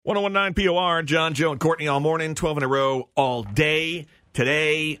1019 POR, John, Joe, and Courtney all morning, 12 in a row all day.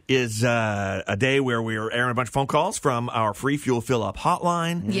 Today is a day where we're airing a bunch of phone calls from our free fuel fill-up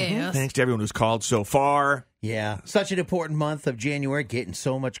hotline. Yes. Thanks to everyone who's called so far. Yeah, such an important month of January, getting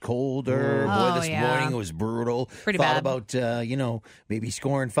so much colder. Boy, this morning it was brutal. Pretty Thought bad. about, maybe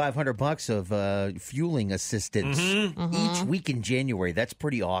scoring $500 of fueling assistance each week in January. That's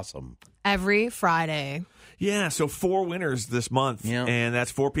pretty awesome. Every Friday. Yeah, so 4 winners this month, and that's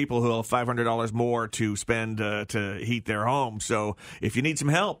 4 people who have $500 more to spend to heat their home. So if you need some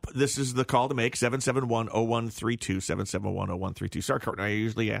help, this is the call to make, 771-0132, 771-0132. Sorry, Courtney, I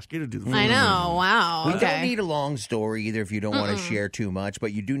usually ask you to do the phone. I know, wow. We don't need a long story either if you don't want to share too much,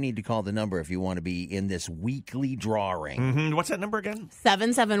 but you do need to call the number if you want to be in this weekly drawing. What's that number again?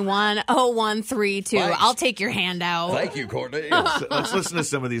 771-0132. Right. I'll take your hand out. Thank you, Courtney. So let's listen to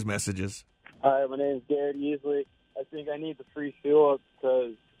some of these messages. Hi, my name is Garrett Easley. I think I need the free fuel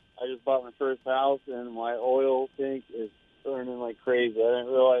because I just bought my first house and my oil tank is burning like crazy. I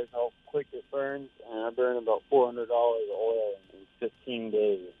didn't realize how quick it burns, and I burned about $400 of oil in 15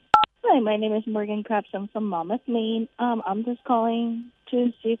 days. Hi, my name is Morgan Krabs. I'm from Monmouth, Maine. I'm just calling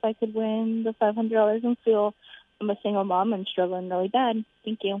to see if I could win the $500 in fuel. I'm a single mom and struggling really bad.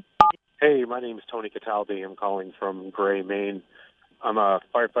 Thank you. Hey, my name is Tony Cataldi. I'm calling from Gray, Maine. I'm a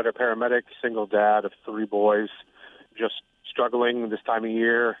firefighter paramedic, single dad of 3 boys, just struggling this time of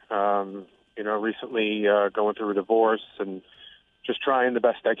year. Recently going through a divorce and just trying the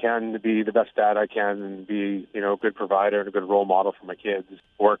best I can to be the best dad I can and be, a good provider and a good role model for my kids.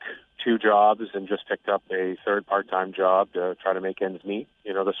 Work 2 jobs and just picked up a 3rd part-time job to try to make ends meet.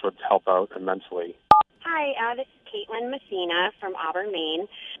 This would help out immensely. Hi, this is Caitlin Messina from Auburn, Maine.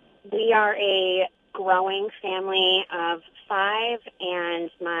 We are a growing family of 5, and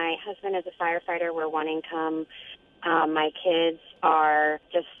my husband is a firefighter. We're one income. My kids are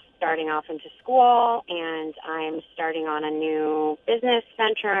just starting off into school, and I'm starting on a new business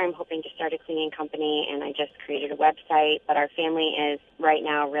venture. I'm hoping to start a cleaning company, and I just created a website. But our family is right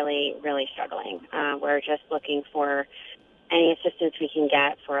now really, really struggling. We're just looking for any assistance we can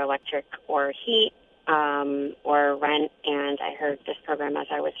get for electric or heat or rent, and I heard this program as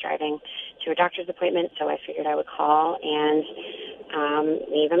I was driving to a doctor's appointment, so I figured I would call and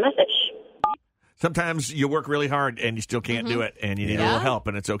leave a message. Sometimes you work really hard and you still can't do it, and you need a little help,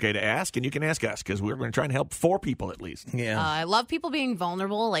 and it's okay to ask, and you can ask us because we're going to try and help 4 people at least. Yeah. I love people being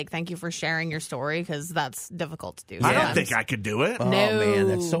vulnerable. Thank you for sharing your story because that's difficult to do. I don't sometimes. think I could do it. Oh, No. man,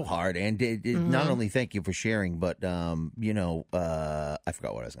 that's so hard. And not only thank you for sharing, but, I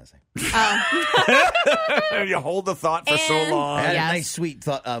forgot what I was going to say. You hold the thought for so And- long. I had Yes. a nice, sweet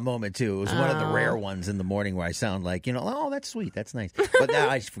moment, too. It was one of the rare ones in the morning where I sound like, oh, that's sweet. That's nice. But now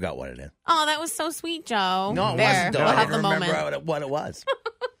I just forgot what it is. Oh, that was so sweet, Joe. No, it there. wasn't, though. We'll I have didn't the remember moment. what it was.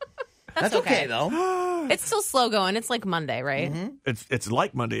 That's okay, okay. though. It's still slow going. It's like Monday, right? It's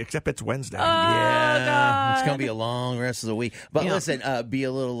like Monday, except it's Wednesday. Yeah, it's going to be a long rest of the week. But Yeah. listen, be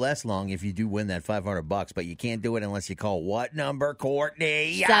a little less long if you do win that $500. But you can't do it unless you call what number,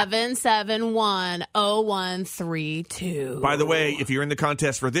 Courtney? 771-0132. By the way, if you're in the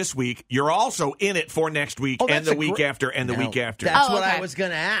contest for this week, you're also in it for next week Oh, and that's the a week great- after and the week after. That's Oh, what okay. I was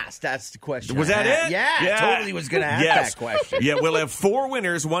going to ask. That's the question. Was I that had. it? Yeah, totally was going to ask Yes. that question. Yeah, we'll have 4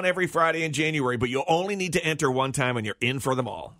 winners, one every Friday in January, but you'll only need to enter one time and you're in for them all.